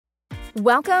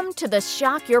Welcome to the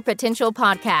Shock Your Potential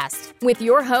podcast with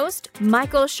your host,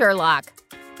 Michael Sherlock.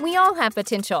 We all have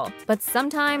potential, but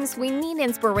sometimes we need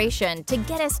inspiration to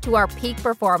get us to our peak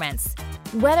performance.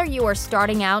 Whether you are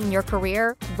starting out in your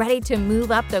career, ready to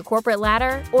move up the corporate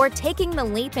ladder, or taking the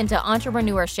leap into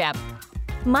entrepreneurship,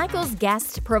 Michael's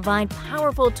guests provide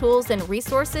powerful tools and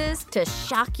resources to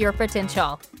shock your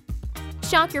potential.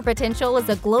 Shock Your Potential is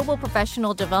a global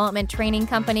professional development training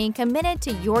company committed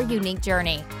to your unique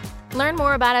journey. Learn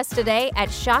more about us today at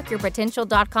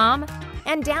shockyourpotential.com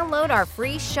and download our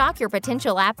free Shock Your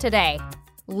Potential app today.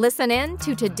 Listen in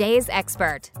to today's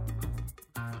expert.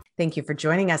 Thank you for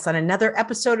joining us on another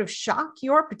episode of Shock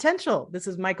Your Potential. This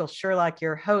is Michael Sherlock,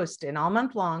 your host, and all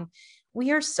month long,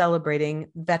 we are celebrating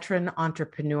veteran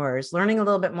entrepreneurs, learning a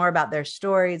little bit more about their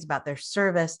stories, about their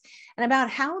service, and about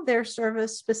how their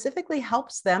service specifically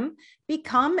helps them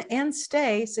become and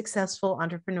stay successful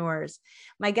entrepreneurs.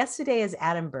 My guest today is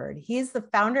Adam Bird. He is the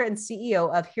founder and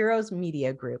CEO of Heroes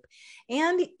Media Group,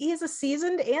 and he is a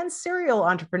seasoned and serial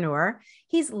entrepreneur.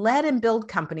 He's led and built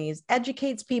companies,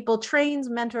 educates people, trains,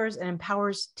 mentors, and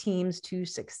empowers teams to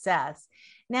success.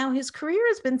 Now, his career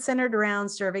has been centered around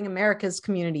serving America's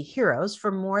community heroes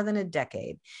for more than a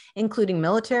decade, including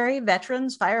military,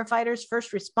 veterans, firefighters,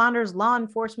 first responders, law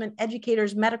enforcement,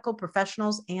 educators, medical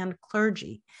professionals, and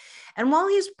clergy. And while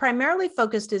he's primarily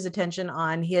focused his attention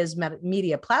on his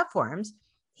media platforms,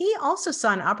 he also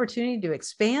saw an opportunity to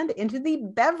expand into the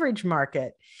beverage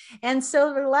market. And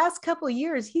so for the last couple of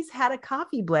years, he's had a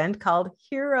coffee blend called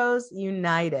Heroes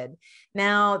United.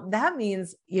 Now, that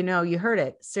means, you heard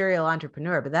it, serial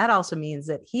entrepreneur, but that also means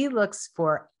that he looks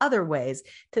for other ways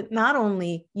to not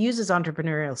only use his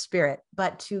entrepreneurial spirit,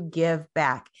 but to give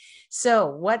back. So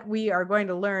what we are going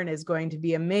to learn is going to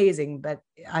be amazing, but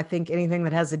I think anything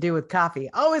that has to do with coffee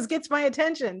always gets my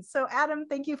attention. So Adam,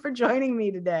 thank you for joining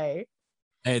me today.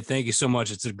 Hey, thank you so much.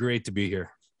 It's great to be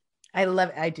here. I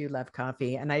do love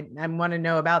coffee, and I want to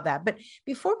know about that. But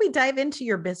before we dive into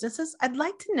your businesses, I'd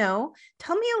like to know,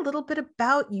 tell me a little bit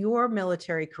about your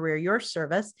military career, your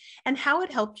service, and how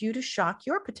it helped you to shock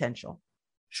your potential.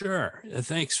 Sure.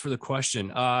 Thanks for the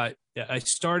question. I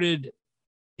started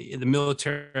in the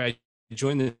military. I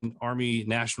joined the Army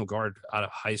National Guard out of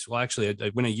high school. Actually,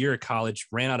 I went a year of college,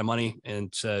 ran out of money,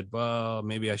 and said, well,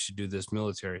 maybe I should do this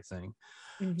military thing.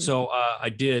 Mm-hmm. So I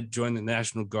did join the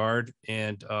National Guard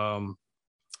and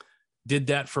did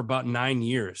that for about 9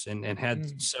 years and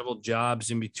had several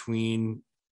jobs in between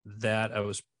that. I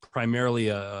was primarily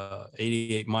a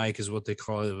 88 Mike is what they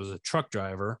call it. It was a truck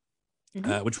driver,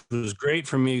 which was great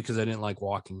for me because I didn't like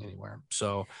walking anywhere.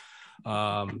 So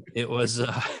it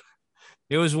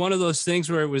was one of those things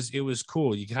where it was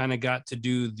cool. You kind of got to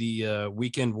do the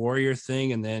weekend warrior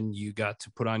thing, and then you got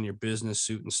to put on your business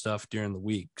suit and stuff during the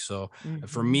week. So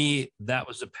for me, that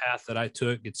was the path that I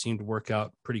took. It seemed to work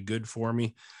out pretty good for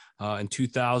me. In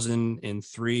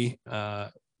 2003,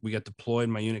 we got deployed.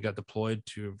 My unit got deployed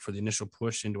for the initial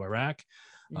push into Iraq.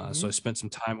 So I spent some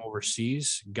time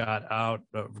overseas, got out,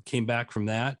 came back from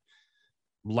that.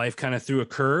 Life kind of threw a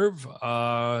curve,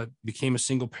 became a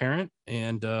single parent,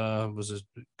 and got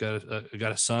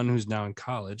a son who's now in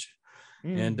college,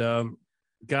 and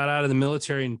got out of the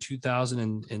military in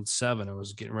 2007. I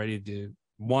was getting ready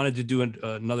wanted to do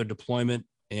another deployment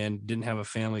and didn't have a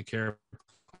family care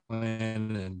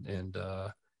plan and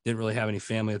didn't really have any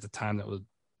family at the time that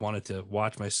wanted to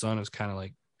watch my son. It was kind of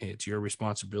like, hey, it's your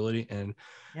responsibility. And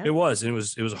it was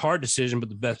a hard decision, but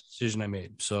the best decision I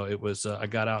made. So it was, I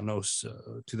got out in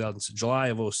July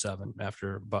of 2007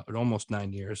 after about almost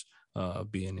 9 years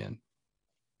being in.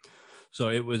 So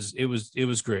it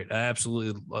was great. I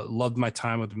absolutely loved my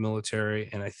time with the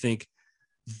military. And I think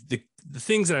the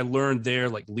things that I learned there,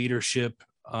 like leadership,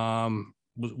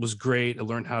 was great. I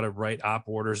learned how to write op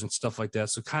orders and stuff like that.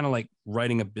 So kind of like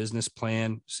writing a business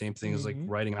plan, same thing as like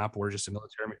writing op order, just a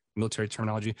military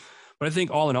terminology. But I think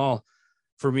all in all,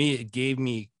 for me, it gave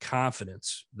me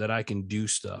confidence that I can do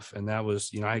stuff. And that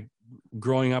was,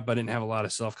 growing up, I didn't have a lot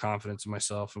of self-confidence in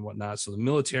myself and whatnot. So the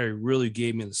military really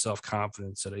gave me the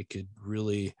self-confidence that I could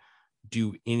really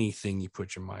do anything you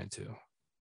put your mind to.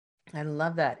 I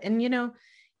love that. And,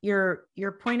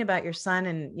 your point about your son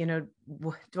and,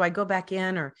 do I go back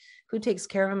in or who takes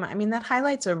care of him? I mean, that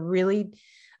highlights a really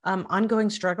ongoing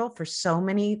struggle for so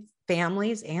many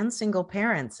families and single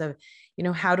parents of,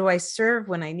 how do I serve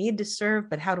when I need to serve,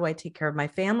 but how do I take care of my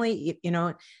family?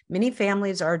 Many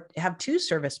families have two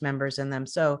service members in them.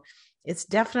 So it's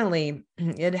definitely,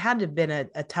 it had to have been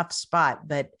a tough spot,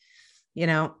 but, you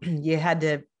had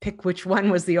to pick which one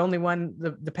was the only one,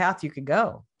 the path you could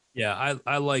go. Yeah,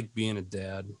 I like being a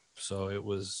dad, so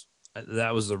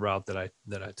that was the route that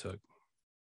I took.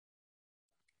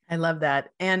 I love that.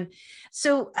 And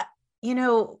so,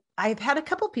 I've had a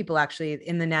couple people actually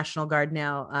in the National Guard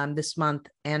now this month,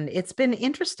 and it's been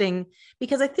interesting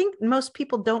because I think most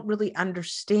people don't really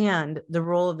understand the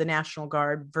role of the National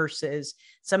Guard versus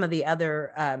some of the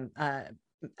other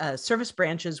service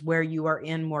branches where you are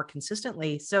in more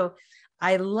consistently. So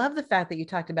I love the fact that you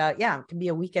talked about, it can be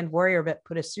a weekend warrior, but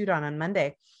put a suit on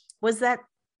Monday. Was that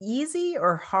easy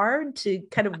or hard to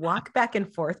kind of walk back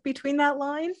and forth between that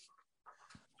line?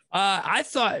 I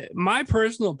thought, my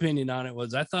personal opinion on it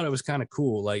was, I thought it was kind of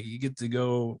cool. Like, you get to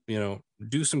go,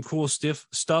 do some cool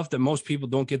stuff that most people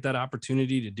don't get that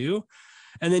opportunity to do.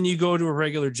 And then you go to a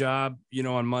regular job,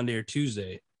 on Monday or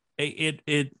Tuesday.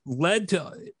 It led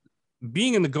to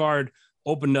being in the Guard,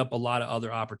 opened up a lot of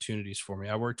other opportunities for me.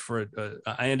 I worked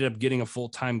I ended up getting a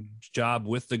full-time job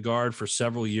with the Guard for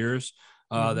several years.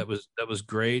 That was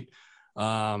great.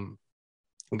 I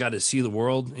got to see the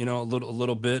world, a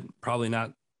little bit, probably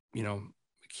not, I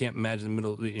can't imagine the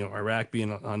middle, Iraq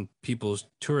being on people's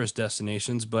tourist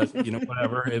destinations, but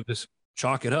whatever, it was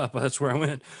chalk it up. That's where I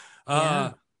went.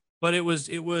 But it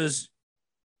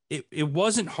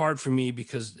wasn't hard for me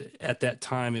because at that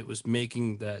time it was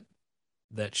making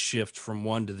that shift from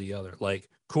one to the other. Like,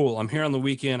 cool, I'm here on the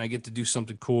weekend, I get to do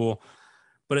something cool.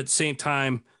 But at the same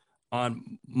time,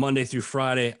 on Monday through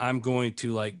Friday, I'm going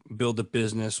to like build a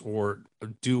business or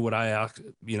do what I,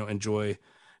 enjoy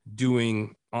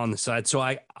doing on the side. So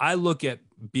I look at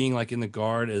being like in the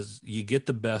Guard as you get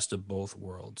the best of both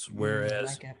worlds.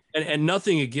 Whereas, and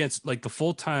nothing against like the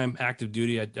full-time active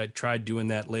duty. I tried doing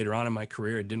that later on in my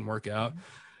career. It didn't work out.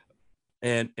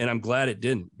 And I'm glad it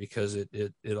didn't, because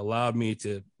it allowed me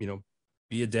to,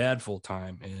 be a dad full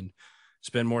time and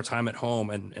spend more time at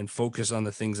home and focus on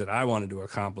the things that I wanted to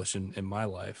accomplish in my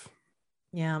life.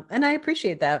 Yeah. And I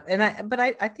appreciate that. But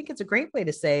I think it's a great way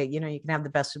to say, you can have the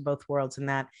best of both worlds, and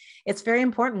that it's very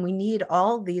important. We need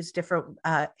all these different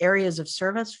areas of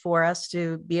service for us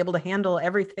to be able to handle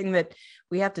everything that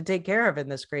we have to take care of in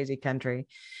this crazy country.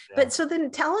 Yeah. But so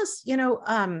then tell us,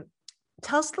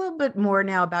 tell us a little bit more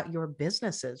now about your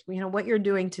businesses, what you're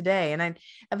doing today. And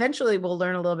eventually we'll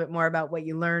learn a little bit more about what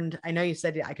you learned. I know you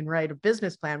said I can write a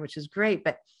business plan, which is great,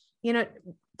 but,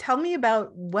 tell me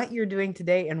about what you're doing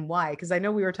today and why, because I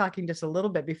know we were talking just a little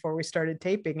bit before we started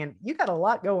taping, and you got a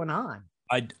lot going on.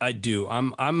 I do.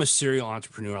 I'm a serial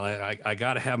entrepreneur. I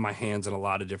got to have my hands in a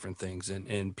lot of different things.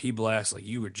 And people ask, like,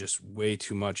 you were just way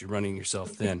too much. You're running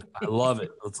yourself thin. I love it.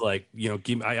 It's like,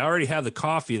 I already have the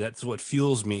coffee. That's what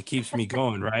fuels me, keeps me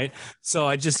going. Right. So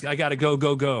I got to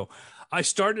go. I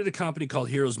started a company called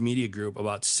Heroes Media Group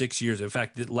about 6 years. In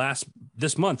fact,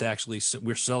 this month, actually,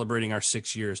 we're celebrating our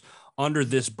 6 years under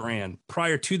this brand.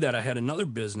 Prior to that, I had another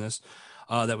business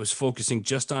that was focusing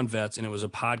just on vets, and it was a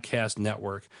podcast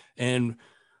network. And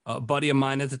a buddy of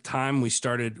mine at the time, we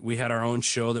had our own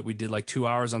show that we did like 2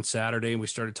 hours on Saturday, and we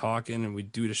started talking and we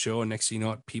do the show. And next thing you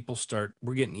know,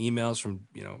 we're getting emails from,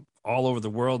 all over the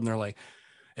world. And they're like,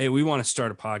 hey, we want to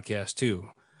start a podcast too.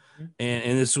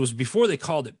 And this was before they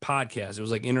called it podcast. It was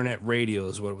like internet radio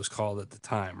is what it was called at the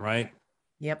time. Right.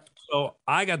 Yep. So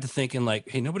I got to thinking like,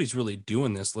 hey, nobody's really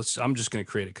doing this. I'm just going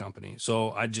to create a company.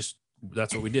 So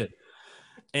that's what we did.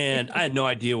 And I had no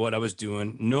idea what I was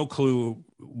doing, no clue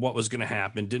what was going to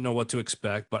happen, didn't know what to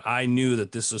expect, but I knew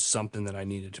that this was something that I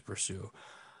needed to pursue.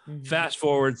 Mm-hmm. Fast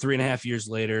forward 3.5 years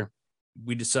later,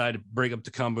 we decided to break up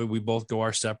the company. We both go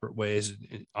our separate ways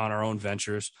on our own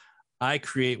ventures. I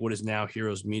create what is now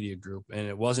Heroes Media Group. And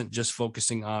it wasn't just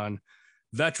focusing on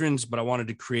veterans, but I wanted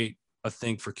to create a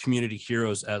thing for community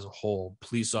heroes as a whole,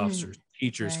 police officers,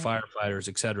 teachers, firefighters,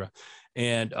 et cetera.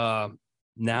 And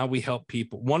now we help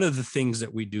people. One of the things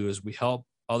that we do is we help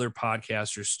other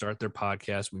podcasters start their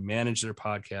podcasts. We manage their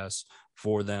podcasts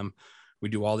for them. We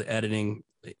do all the editing,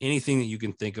 anything that you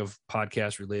can think of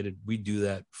podcast related. We do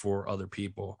that for other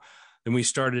people. Then we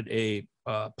started a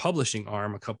publishing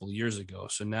arm a couple of years ago.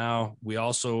 So now we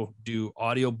also do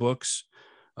audiobooks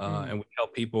and we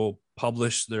help people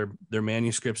publish their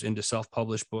manuscripts into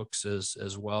self-published books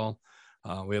as well.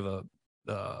 We have a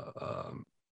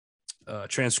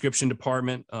transcription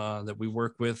department that we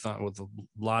work with a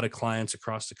lot of clients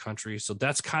across the country. So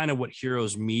that's kind of what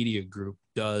Heroes Media Group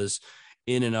does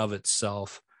in and of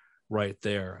itself right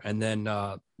there. And then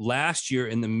last year,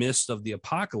 in the midst of the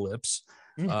apocalypse,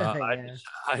 I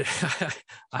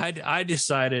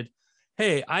decided,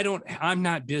 hey, I'm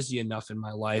not busy enough in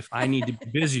my life. I need to be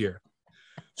busier.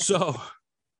 So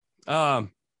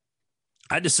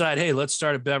I decided, hey, let's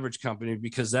start a beverage company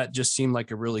because that just seemed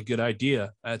like a really good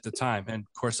idea at the time. And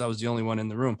of course, I was the only one in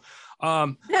the room.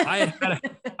 I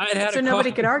had so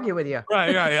nobody could argue with you.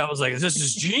 Right. I was like, this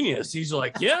is genius. He's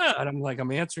like, yeah. And I'm like,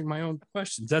 I'm answering my own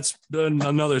questions. That's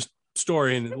another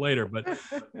story later. But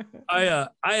I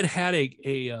had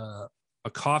a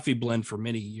coffee blend for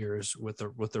many years with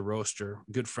a roaster,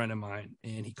 a good friend of mine.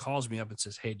 And he calls me up and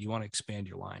says, hey, do you want to expand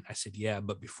your line? I said, yeah,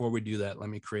 but before we do that, let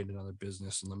me create another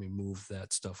business and let me move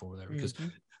that stuff over there. Because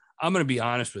I'm going to be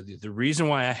honest with you. The reason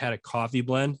why I had a coffee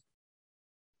blend,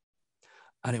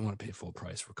 I didn't want to pay full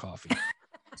price for coffee.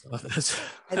 So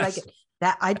I like it.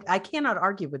 That I cannot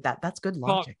argue with that. That's good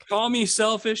logic. Call me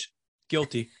selfish,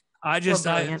 guilty.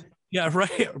 Yeah,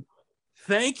 right.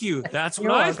 Thank you. That's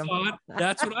what I thought.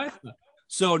 That's what I thought.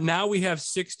 So now we have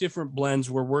 6 different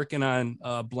blends. We're working on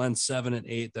blend 7 and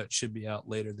 8 that should be out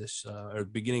later this or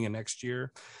beginning of next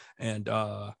year. And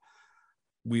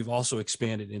we've also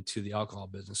expanded into the alcohol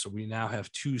business. So we now have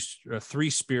 3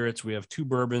 spirits. We have 2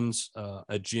 bourbons,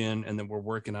 a gin, and then we're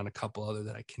working on a couple other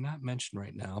that I cannot mention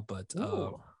right now, but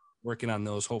working on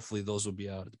those. Hopefully those will be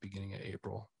out at the beginning of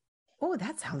April. Oh,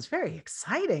 that sounds very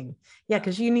exciting. Yeah,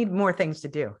 because you need more things to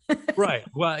do. Right.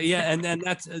 Well, yeah. And then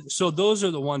that's, so those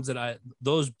are the ones that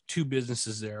those 2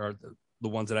 businesses there are the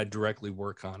ones that I directly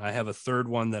work on. I have a third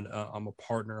one that I'm a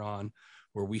partner on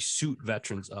where we suit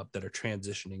veterans up that are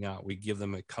transitioning out. We give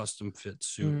them a custom fit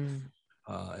suit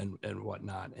and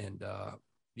whatnot. And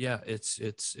yeah,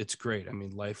 it's great. I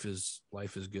mean, life is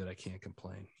good. I can't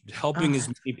complain. Helping as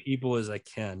many people as I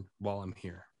can while I'm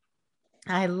here.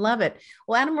 I love it.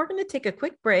 Well, Adam, we're going to take a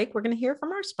quick break. We're going to hear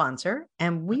from our sponsor,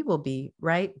 and we will be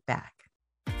right back.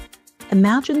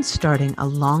 Imagine starting a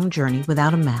long journey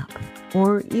without a map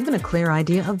or even a clear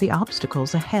idea of the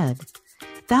obstacles ahead.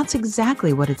 That's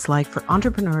exactly what it's like for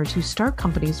entrepreneurs who start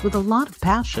companies with a lot of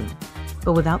passion,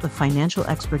 but without the financial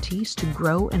expertise to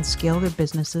grow and scale their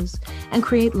businesses and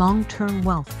create long-term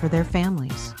wealth for their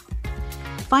families.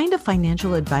 Find a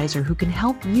financial advisor who can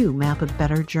help you map a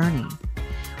better journey.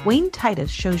 Wayne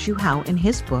Titus shows you how in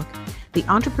his book, The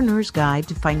Entrepreneur's Guide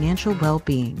to Financial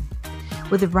Well-Being.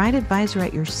 With the right advisor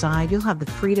at your side, you'll have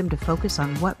the freedom to focus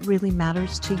on what really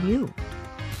matters to you.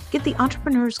 Get The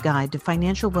Entrepreneur's Guide to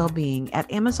Financial Well-Being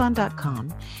at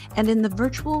Amazon.com and in the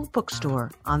virtual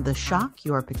bookstore on the Shock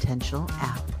Your Potential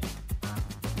app.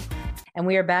 And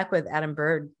we are back with Adam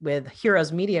Bird with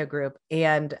Heroes Media Group.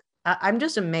 And I'm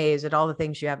just amazed at all the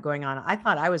things you have going on. I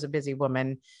thought I was a busy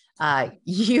woman.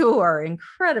 You are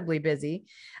incredibly busy.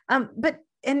 And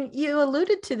you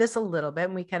alluded to this a little bit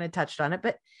and we kind of touched on it,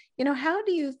 but how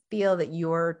do you feel that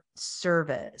your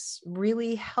service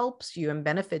really helps you and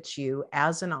benefits you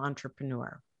as an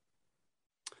entrepreneur?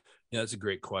 Yeah, that's a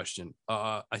great question.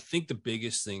 I think the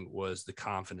biggest thing was the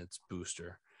confidence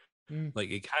booster. Like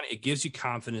it gives you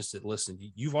confidence that, listen,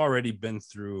 you've already been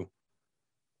through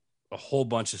a whole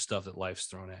bunch of stuff that life's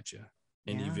thrown at you.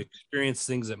 And you've experienced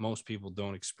things that most people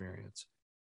don't experience.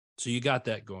 So you got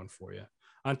that going for you.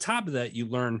 On top of that, you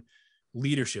learn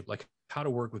leadership, like how to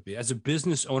work with people. As a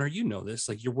business owner, this,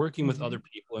 like you're working with other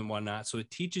people and whatnot. So it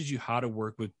teaches you how to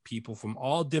work with people from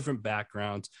all different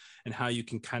backgrounds and how you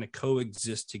can kind of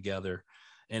coexist together.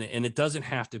 And it doesn't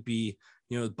have to be,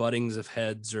 buttings of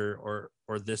heads or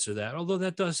this or that, although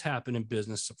that does happen in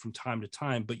business from time to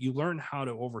time, but you learn how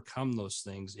to overcome those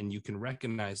things and you can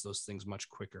recognize those things much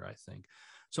quicker, I think.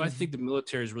 So I think the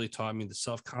military has really taught me the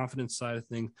self-confidence side of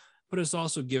things, but it's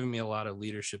also given me a lot of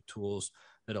leadership tools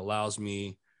that allows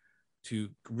me to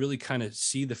really kind of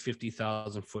see the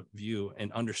 50,000 foot view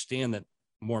and understand that,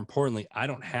 more importantly, I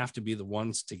don't have to be the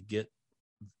ones to get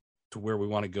to where we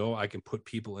want to go. I can put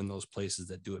people in those places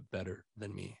that do it better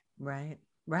than me. Right.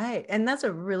 Right. And that's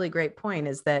a really great point,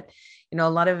 is that, a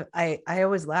lot of, I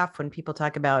always laugh when people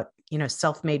talk about,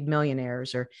 self-made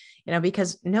millionaires or,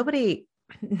 because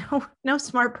no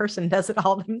smart person does it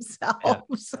all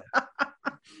themselves. Yeah.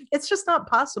 It's just not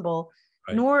possible,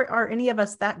 right. Nor are any of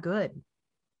us that good.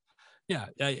 Yeah.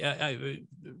 I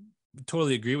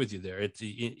totally agree with you there. If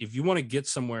you want to get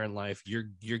somewhere in life,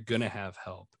 you're going to have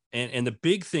help. And the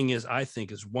big thing is, I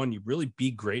think, is one, you really be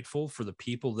grateful for the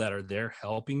people that are there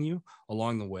helping you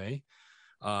along the way.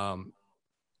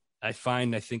 I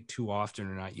think too often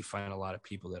or not, you find a lot of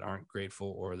people that aren't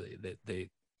grateful, or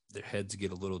their heads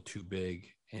get a little too big,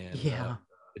 and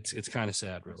it's kind of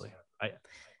sad, really.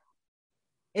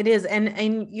 It is.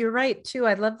 And you're right too.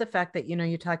 I love the fact that,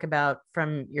 you talk about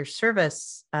from your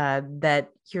service,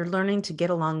 that you're learning to get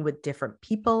along with different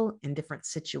people in different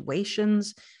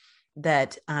situations,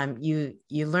 that you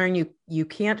learn you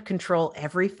can't control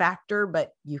every factor,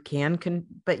 but you can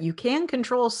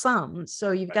control some.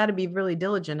 So you've got to be really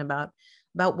diligent about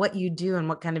about what you do and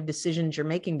what kind of decisions you're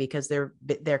making, because there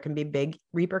can be big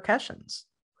repercussions.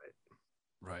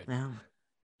 Right. Yeah.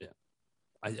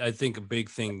 I think a big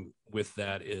thing with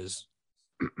that is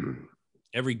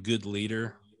every good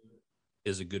leader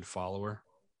is a good follower.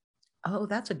 Oh,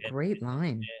 that's a great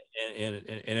line. And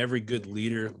every good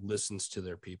leader listens to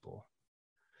their people.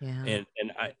 Yeah. And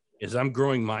as I'm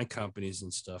growing my companies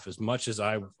and stuff, as much as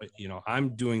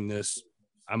I'm doing this,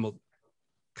 I'm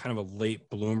kind of a late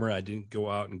bloomer. I didn't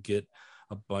go out and get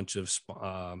a bunch of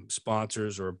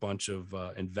sponsors or a bunch of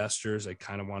investors. I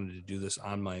kind of wanted to do this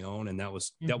on my own. And that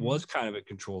was kind of a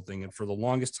control thing. And for the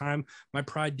longest time, my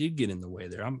pride did get in the way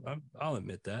there. I'll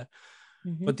admit that.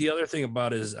 But the other thing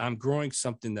about it is I'm growing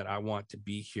something that I want to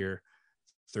be here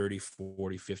 30,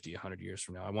 40, 50, 100 years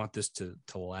from now. I want this to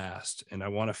last. And I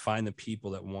want to find the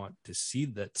people that want to see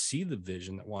the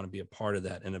vision, that want to be a part of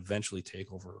that and eventually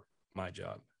take over my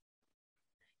job.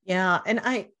 Yeah. And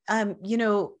I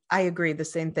agree, the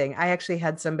same thing. I actually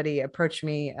had somebody approach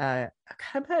me it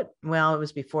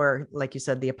was before, like you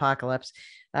said, the apocalypse,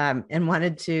 and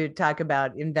wanted to talk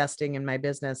about investing in my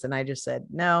business. And I just said,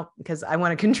 no, because I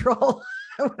want to control,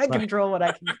 control what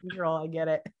I can control. I get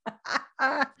it.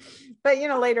 But,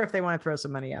 later, if they want to throw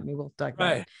some money at me, we'll talk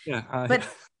about it. Yeah. But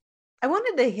I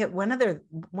wanted to hit one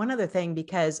other thing,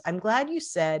 because I'm glad you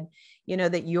said,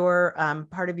 that your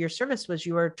part of your service was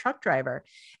you were a truck driver.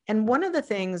 And one of the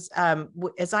things,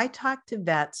 as I talk to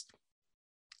vets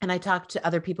and I talk to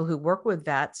other people who work with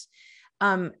vets,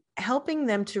 helping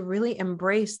them to really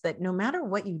embrace that no matter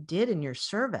what you did in your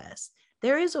service,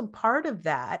 there is a part of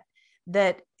that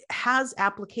has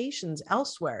applications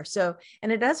elsewhere. So,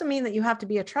 and it doesn't mean that you have to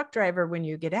be a truck driver when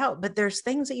you get out, but there's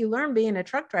things that you learn being a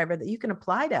truck driver that you can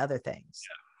apply to other things.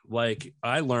 Yeah. Like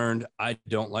I learned I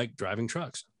don't like driving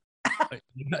trucks.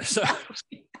 So,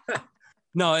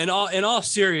 no, in all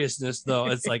seriousness though,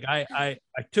 it's like I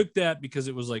took that because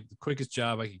it was like the quickest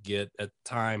job I could get at the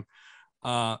time.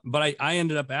 But I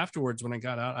ended up afterwards, when I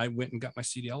got out, I went and got my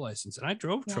CDL license, and I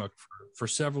drove truck for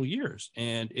several years.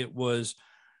 And it was,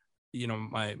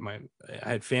 I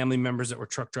had family members that were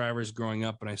truck drivers growing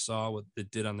up, and I saw what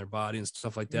it did on their body and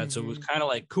stuff like that. So it was kind of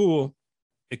like cool,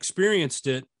 experienced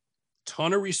it,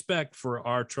 ton of respect for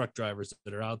our truck drivers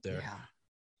that are out there. Yeah.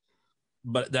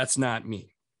 But that's not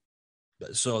me.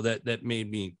 So that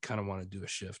made me kind of want to do a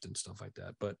shift and stuff like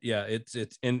that. But yeah, it's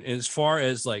and as far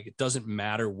as like, it doesn't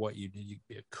matter what you did, you could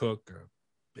be a cook or,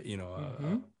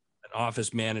 an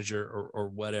office manager or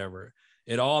whatever.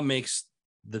 It all makes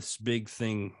this big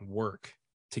thing work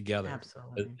together.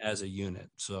 Absolutely. As a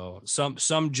unit. So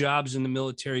some jobs in the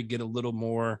military get a little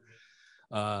more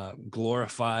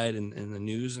glorified in the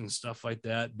news and stuff like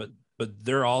that, but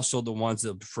they're also the ones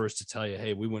that are first to tell you,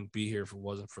 hey, we wouldn't be here if it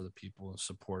wasn't for the people who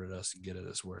supported us and get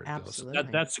us where it Absolutely. goes.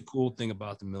 So that's the cool thing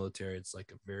about the military. It's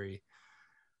like a very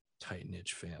tight-knit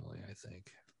family, I think.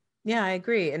 Yeah, I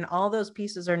agree. And all those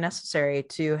pieces are necessary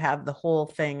to have the whole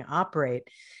thing operate.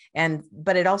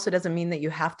 But it also doesn't mean that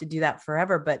you have to do that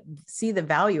forever, but see the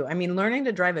value. I mean, learning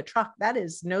to drive a truck, that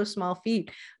is no small feat.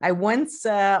 I once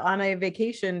on a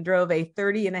vacation drove a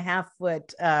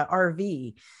 30.5-foot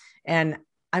RV. And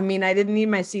I mean, I didn't need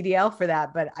my CDL for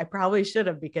that, but I probably should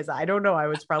have, because I don't know, I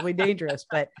was probably dangerous,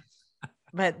 but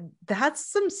that's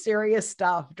some serious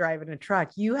stuff, driving a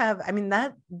truck. You have, I mean,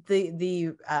 that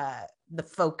the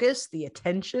focus, the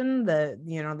attention, the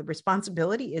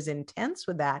responsibility is intense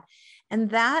with that. And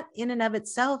that in and of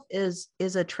itself is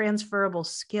a transferable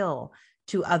skill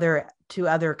to other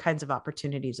kinds of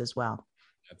opportunities as well.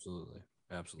 Absolutely.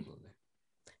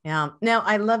 Yeah. Now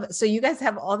I love, so you guys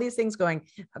have all these things going.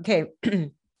 Okay.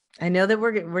 I know that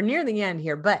we're near the end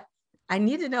here, but I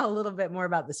need to know a little bit more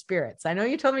about the spirits. I know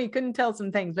you told me you couldn't tell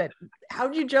some things, but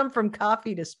how'd you jump from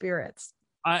coffee to spirits?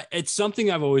 It's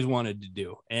something I've always wanted to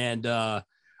do. And I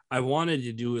wanted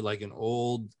to do like an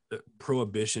old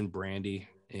Prohibition brandy,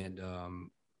 and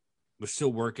we're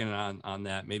still working on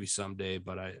that, maybe someday.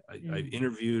 But I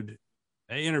interviewed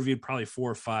probably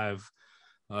 4 or 5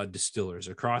 distillers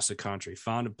across the country,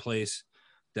 found a place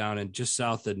down in just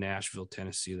south of Nashville,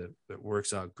 Tennessee, that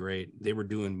works out great. They were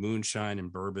doing moonshine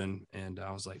and bourbon. And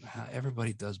I was like,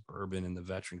 everybody does bourbon in the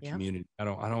veteran community. I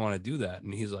don't want to do that.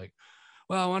 And he's like,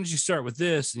 well, why don't you start with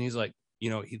this? And he's like,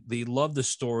 he loved the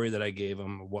story that I gave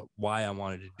him, why I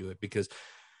wanted to do it, because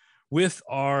with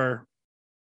our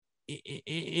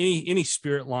any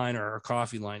spirit line or our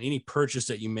coffee line, any purchase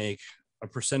that you make, a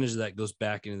percentage of that goes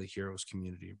back into the Heroes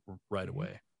community right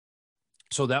away.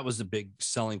 So that was the big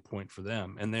selling point for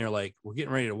them. And they're like, we're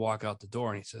getting ready to walk out the door.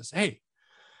 And he says, hey,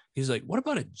 he's like, what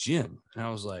about a gin? And I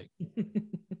was like,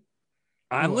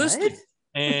 I'm listening.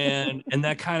 and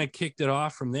that kind of kicked it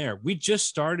off from there. We just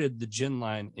started the gin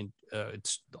line, and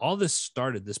all this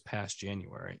started this past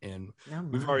January, and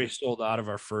we've already sold out of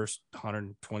our first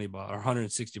 120 or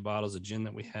 160 bottles of gin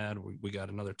that we had. We got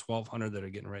another 1,200 that are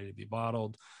getting ready to be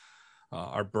bottled.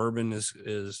 Our bourbon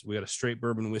is we got a straight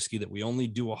bourbon whiskey that we only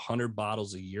do 100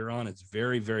 bottles a year on. It's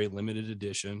very, very limited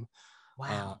edition.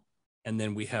 Wow. And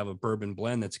then we have a bourbon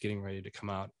blend that's getting ready to come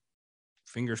out.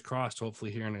 Fingers crossed,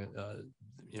 hopefully here in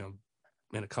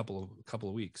a couple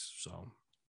of weeks. So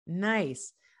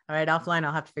nice. All right, offline,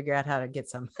 I'll have to figure out how to get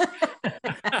some.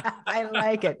 I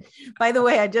like it. By the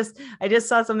way, I just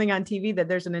saw something on TV that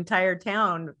there's an entire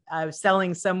town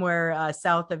selling somewhere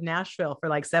south of Nashville for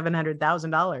like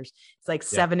 $700,000. It's like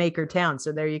 7-acre town.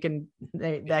 So there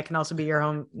that can also be your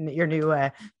home, your new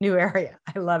area.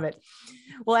 I love it.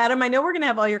 Well, Adam, I know we're going to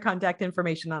have all your contact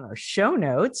information on our show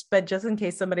notes, but just in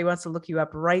case somebody wants to look you up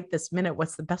right this minute,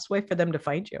 what's the best way for them to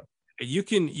find you? You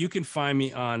can find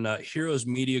me on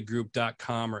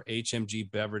heroesmediagroup.com or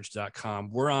hmgbeverage.com.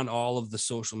 We're on all of the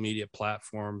social media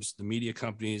platforms, the media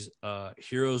companies,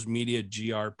 Heroes Media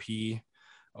GRP,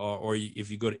 or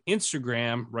if you go to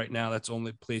Instagram right now, that's the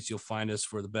only place you'll find us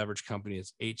for the beverage company.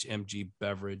 It's HMG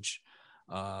Beverage.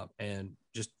 And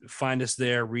just find us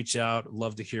there, reach out.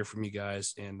 Love to hear from you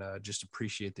guys, and just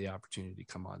appreciate the opportunity to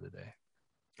come on today.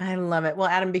 I love it. Well,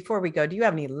 Adam, before we go, do you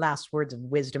have any last words of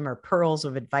wisdom or pearls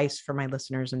of advice for my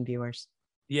listeners and viewers?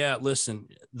 Yeah, listen,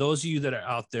 those of you that are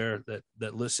out there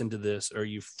that listen to this, or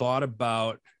you've thought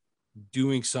about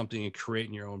doing something and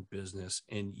creating your own business,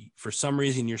 and for some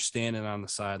reason you're standing on the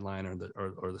sideline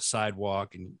or the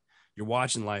sidewalk and you're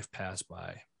watching life pass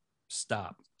by,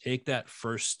 stop. Take that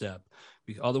first step,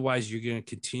 because otherwise you're going to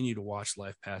continue to watch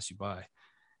life pass you by.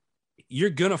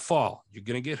 You're going to fall. You're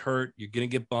going to get hurt. You're going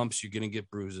to get bumps. You're going to get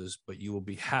bruises, but you will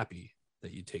be happy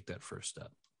that you take that first step.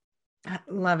 I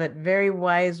love it. Very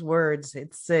wise words.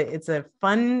 It's a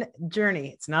fun journey.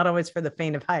 It's not always for the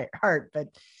faint of heart, but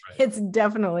It's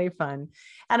definitely fun.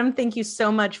 Adam, thank you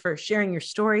so much for sharing your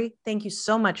story. Thank you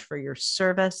so much for your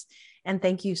service. And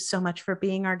thank you so much for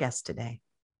being our guest today.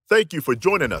 Thank you for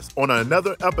joining us on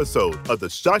another episode of the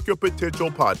Shock Your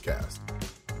Potential podcast.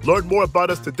 Learn more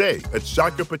about us today at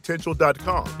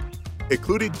shockyourpotential.com,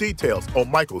 including details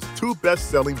on Michael's 2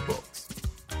 best-selling books.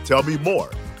 Tell me more,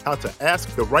 how to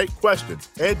ask the right questions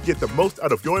and get the most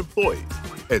out of your employees,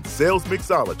 and Sales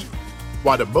Mixology,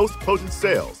 why the most potent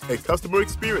sales and customer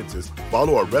experiences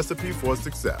follow a recipe for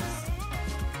success.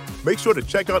 Make sure to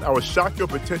check out our Shock Your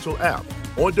Potential app,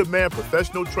 on-demand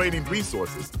professional training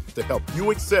resources to help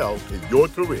you excel in your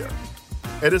career.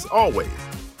 And as always,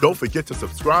 don't forget to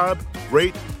subscribe,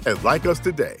 rate, and like us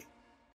today.